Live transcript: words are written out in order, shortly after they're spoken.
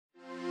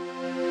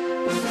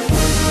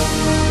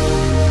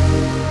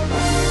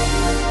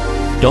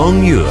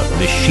Dongyue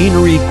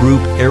Machinery Group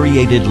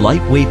Aerated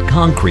Lightweight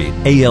Concrete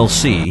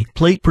 (ALC)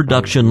 plate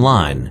production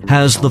line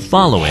has the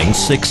following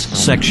 6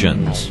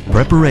 sections: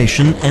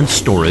 preparation and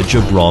storage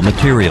of raw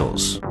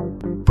materials,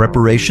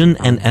 preparation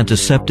and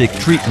antiseptic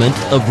treatment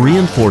of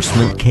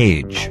reinforcement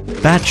cage,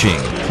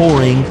 batching,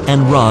 pouring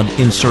and rod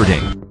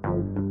inserting,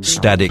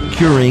 static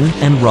curing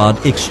and rod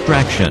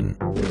extraction,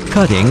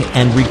 cutting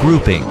and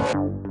regrouping,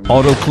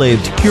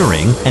 autoclaved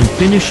curing and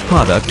finished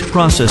product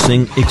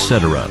processing,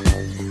 etc.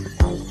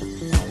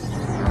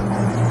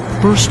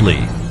 Firstly,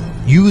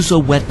 use a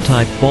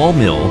wet-type ball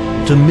mill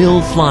to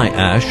mill fly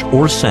ash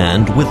or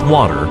sand with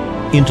water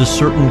into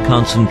certain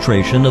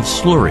concentration of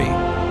slurry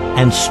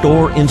and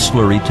store in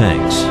slurry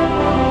tanks.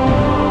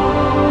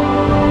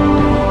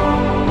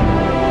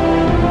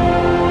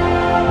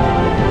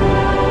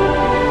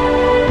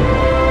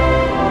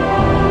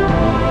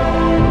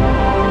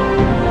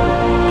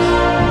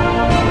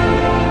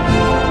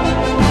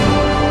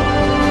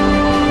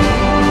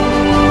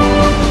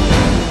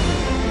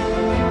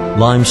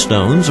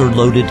 Limestones are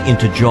loaded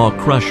into jaw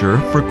crusher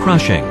for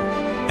crushing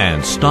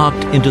and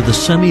stocked into the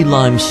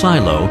semi-lime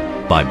silo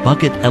by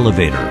bucket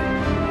elevator.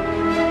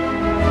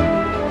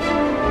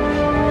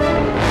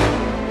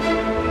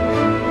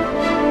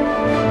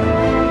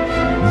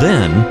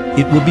 Then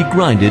it will be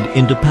grinded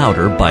into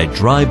powder by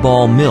dry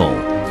ball mill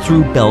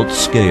through belt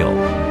scale.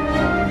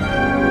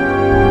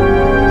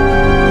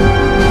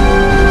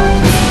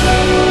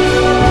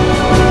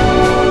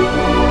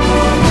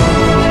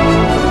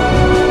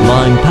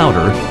 Lime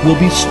powder will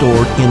be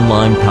stored in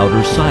lime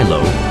powder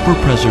silo for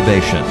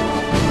preservation.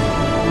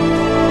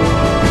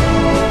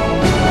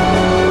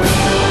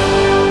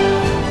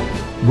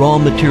 Raw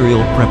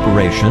material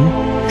preparation,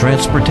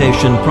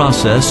 transportation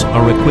process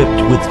are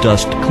equipped with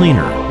dust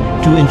cleaner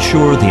to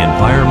ensure the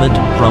environment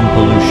from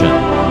pollution.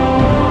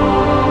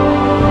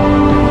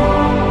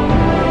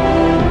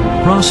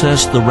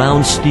 Process the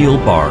round steel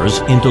bars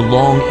into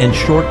long and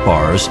short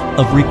bars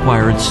of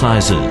required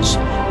sizes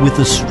with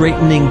a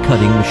straightening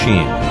cutting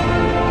machine.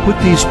 Put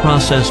these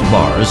processed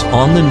bars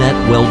on the net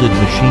welded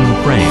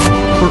machine frame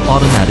for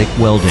automatic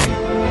welding.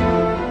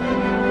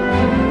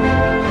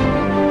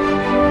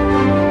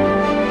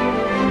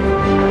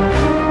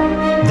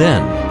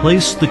 Then,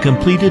 place the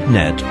completed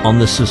net on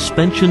the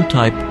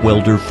suspension-type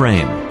welder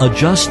frame.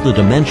 Adjust the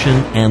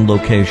dimension and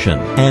location,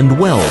 and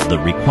weld the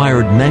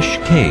required mesh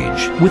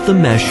cage with the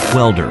mesh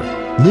welder,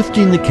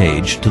 lifting the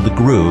cage to the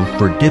groove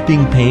for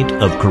dipping paint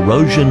of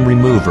corrosion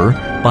remover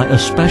by a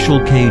special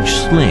cage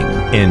sling,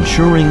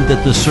 ensuring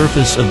that the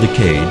surface of the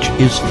cage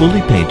is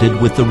fully painted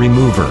with the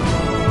remover.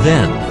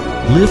 Then,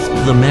 lift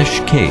the mesh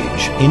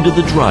cage into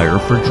the dryer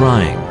for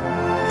drying.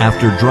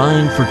 After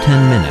drying for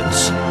 10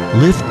 minutes,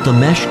 lift the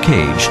mesh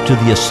cage to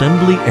the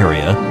assembly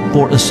area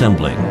for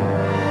assembling.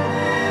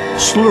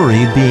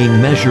 Slurry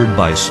being measured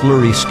by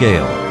slurry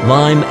scale,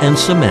 lime and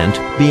cement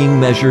being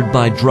measured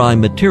by dry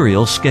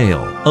material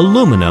scale,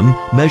 aluminum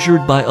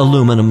measured by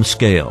aluminum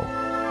scale.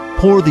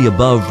 Pour the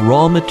above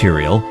raw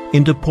material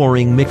into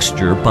pouring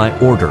mixture by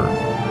order.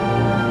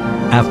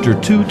 After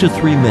 2 to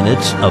 3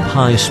 minutes of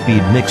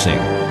high-speed mixing,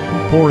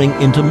 pouring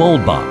into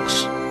mold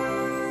box.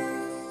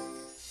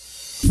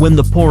 When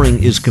the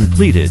pouring is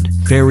completed,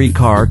 ferry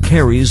car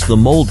carries the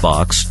mold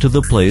box to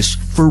the place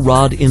for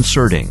rod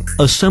inserting.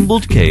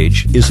 Assembled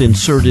cage is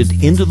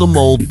inserted into the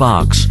mold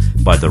box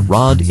by the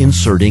rod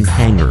inserting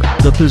hanger.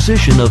 The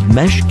position of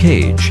mesh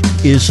cage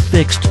is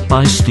fixed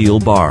by steel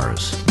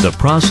bars. The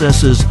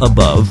processes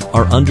above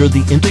are under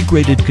the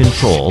integrated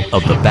control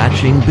of the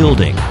batching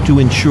building to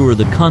ensure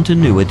the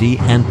continuity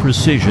and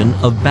precision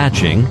of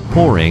batching,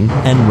 pouring,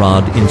 and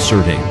rod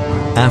inserting.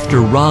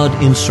 After rod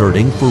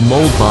inserting for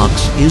mold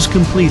box is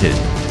completed,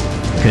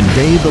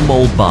 convey the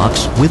mold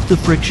box with the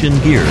friction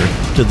gear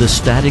to the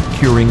static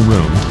curing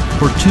room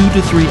for 2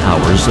 to 3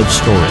 hours of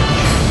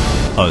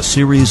storage. A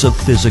series of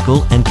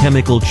physical and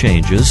chemical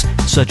changes,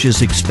 such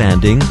as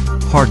expanding,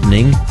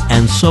 hardening,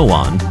 and so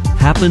on,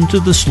 happen to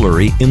the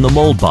slurry in the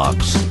mold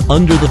box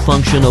under the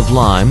function of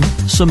lime,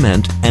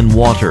 cement, and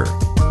water.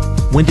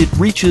 When it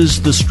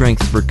reaches the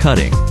strength for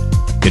cutting,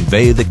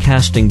 convey the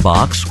casting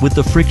box with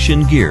the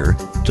friction gear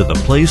to the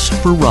place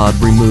for rod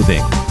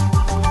removing.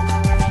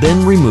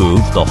 Then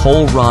remove the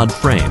whole rod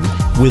frame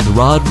with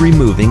rod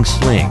removing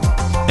sling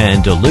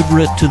and deliver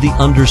it to the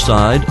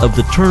underside of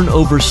the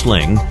turnover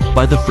sling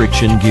by the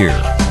friction gear.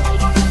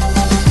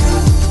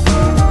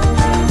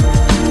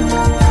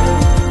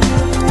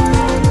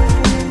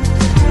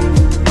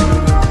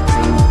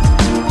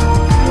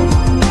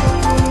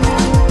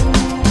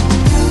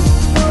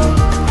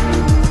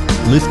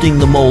 Lifting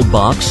the mold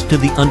box to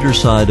the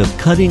underside of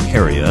cutting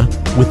area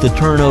with the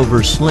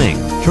turnover sling,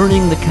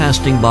 turning the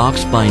casting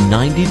box by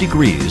 90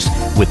 degrees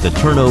with the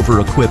turnover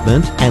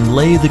equipment, and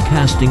lay the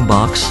casting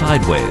box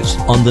sideways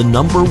on the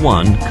number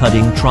 1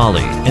 cutting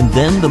trolley, and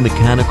then the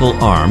mechanical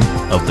arm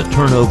of the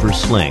turnover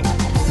sling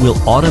will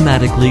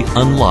automatically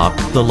unlock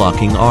the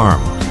locking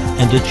arm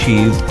and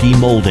achieve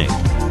demolding.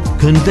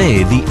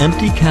 Convey the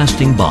empty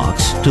casting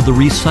box to the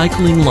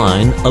recycling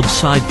line of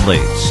side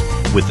plates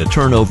with the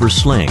turnover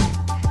sling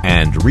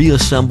and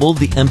reassemble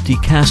the empty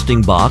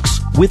casting box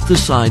with the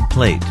side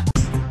plate.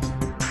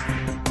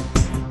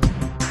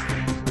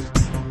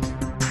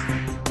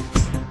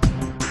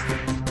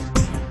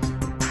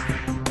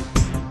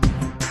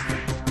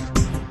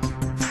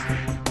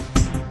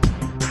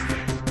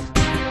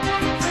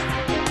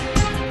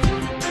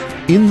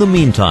 In the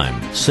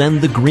meantime,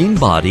 send the green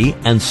body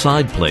and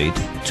side plate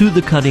to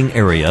the cutting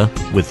area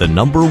with the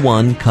number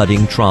 1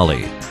 cutting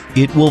trolley.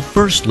 It will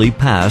firstly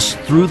pass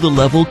through the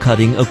level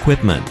cutting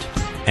equipment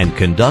and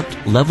conduct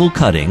level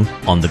cutting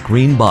on the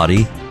green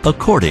body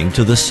according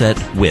to the set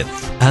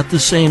width. At the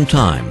same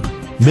time,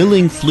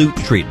 milling flute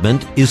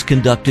treatment is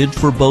conducted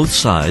for both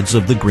sides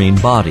of the green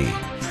body.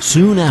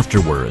 Soon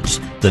afterwards,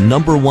 the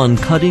number 1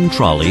 cutting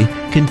trolley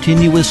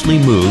continuously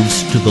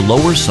moves to the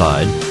lower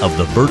side of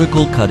the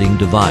vertical cutting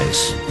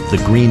device.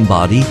 The green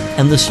body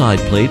and the side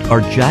plate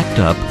are jacked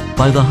up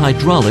by the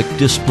hydraulic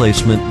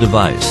displacement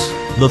device.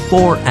 The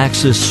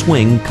 4-axis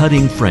swing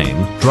cutting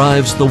frame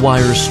drives the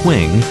wire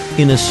swing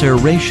in a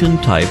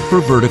serration type for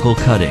vertical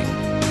cutting.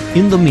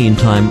 In the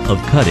meantime of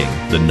cutting,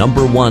 the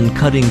number 1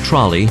 cutting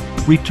trolley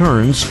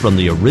returns from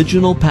the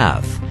original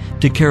path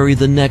to carry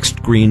the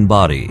next green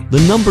body. The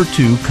number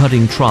 2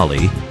 cutting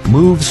trolley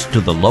moves to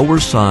the lower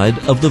side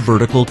of the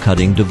vertical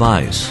cutting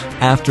device.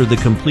 After the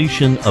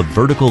completion of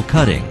vertical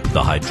cutting,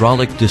 the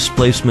hydraulic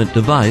displacement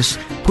device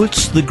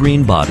puts the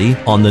green body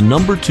on the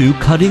number 2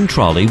 cutting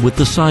trolley with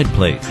the side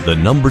plate. The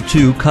number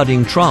 2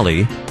 cutting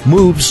trolley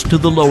moves to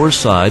the lower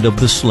side of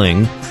the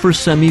sling for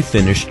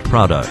semi-finished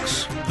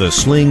products. The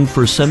sling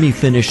for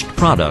semi-finished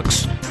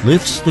products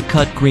lifts the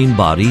cut green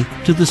body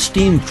to the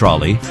steam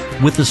trolley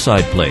with the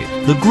side plate.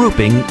 The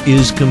grouping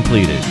is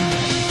completed.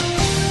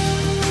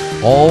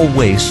 All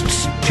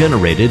wastes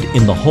generated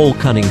in the whole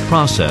cutting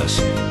process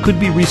could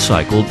be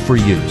recycled for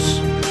use.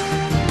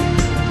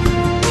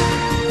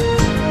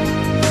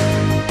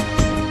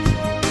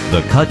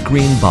 The cut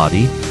green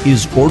body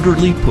is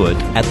orderly put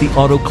at the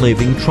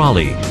autoclaving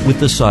trolley with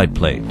the side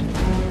plate.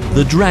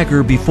 The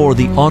dragger before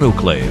the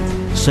autoclave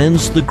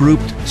sends the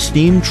grouped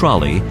steam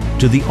trolley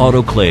to the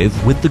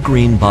autoclave with the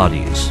green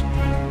bodies.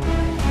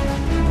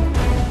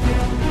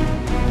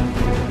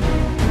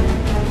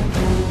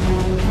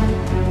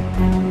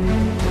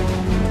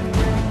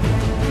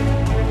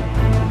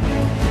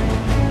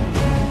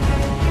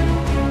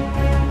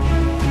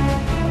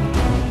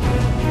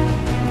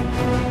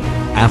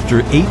 After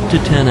 8 to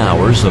 10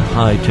 hours of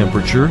high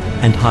temperature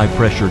and high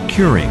pressure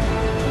curing,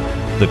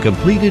 the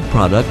completed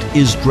product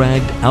is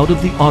dragged out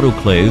of the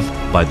autoclave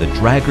by the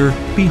dragger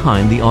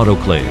behind the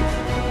autoclave.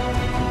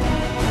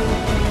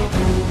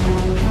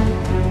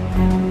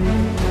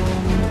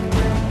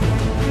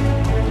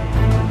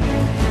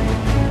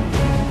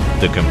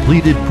 The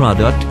completed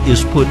product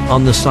is put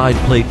on the side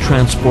plate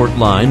transport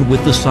line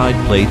with the side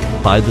plate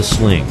by the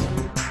sling.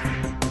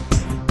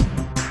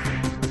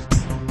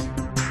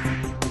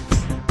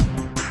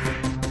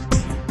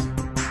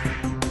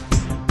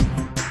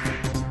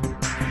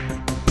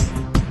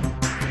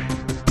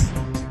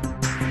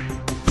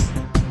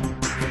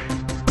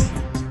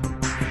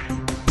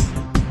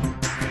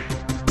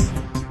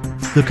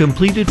 The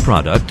completed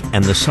product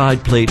and the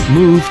side plate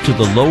move to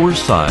the lower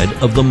side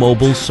of the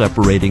mobile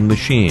separating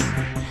machine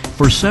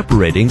for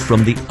separating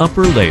from the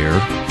upper layer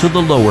to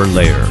the lower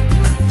layer.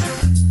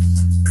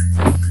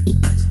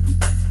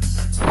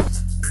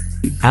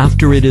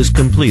 After it is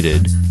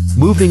completed,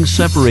 moving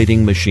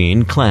separating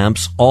machine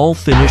clamps all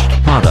finished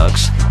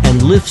products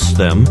and lifts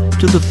them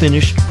to the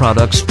finished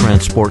products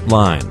transport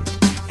line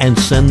and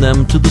send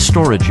them to the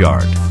storage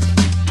yard.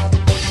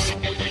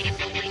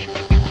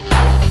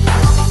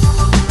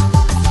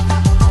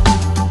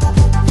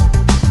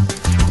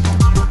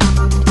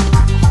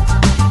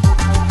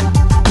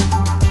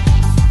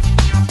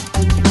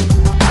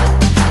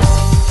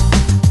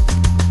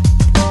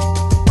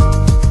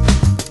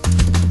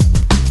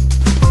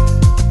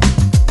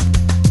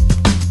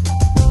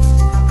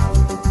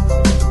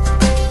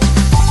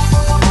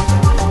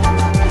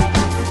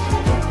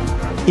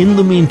 In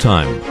the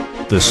meantime,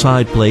 the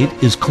side plate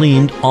is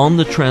cleaned on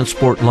the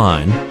transport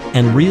line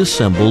and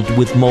reassembled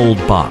with mold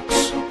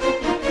box.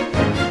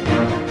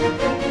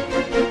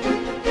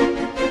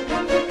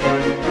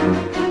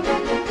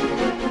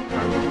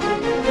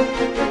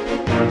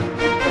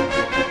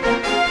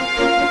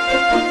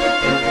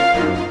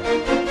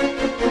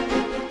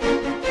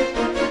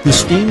 The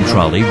steam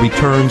trolley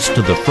returns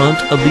to the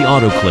front of the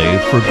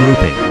autoclave for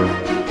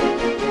grouping.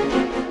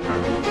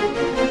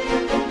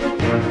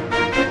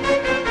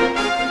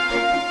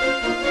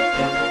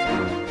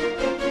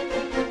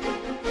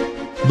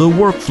 The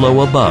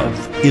workflow above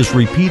is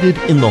repeated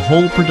in the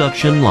whole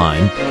production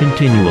line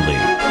continually.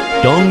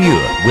 Dongyue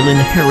will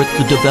inherit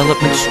the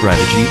development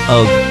strategy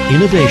of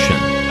innovation,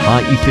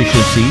 high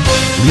efficiency,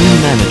 lean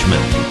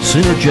management,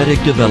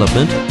 synergetic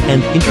development, and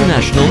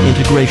international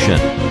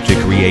integration to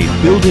create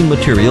building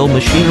material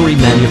machinery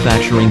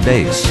manufacturing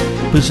base,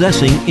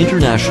 possessing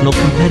international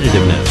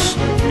competitiveness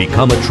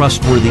Become a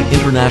trustworthy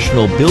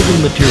international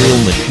building material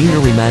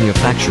machinery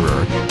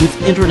manufacturer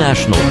with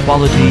international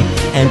quality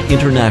and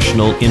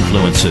international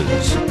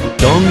influences.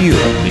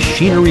 Dongyue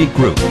Machinery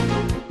Group.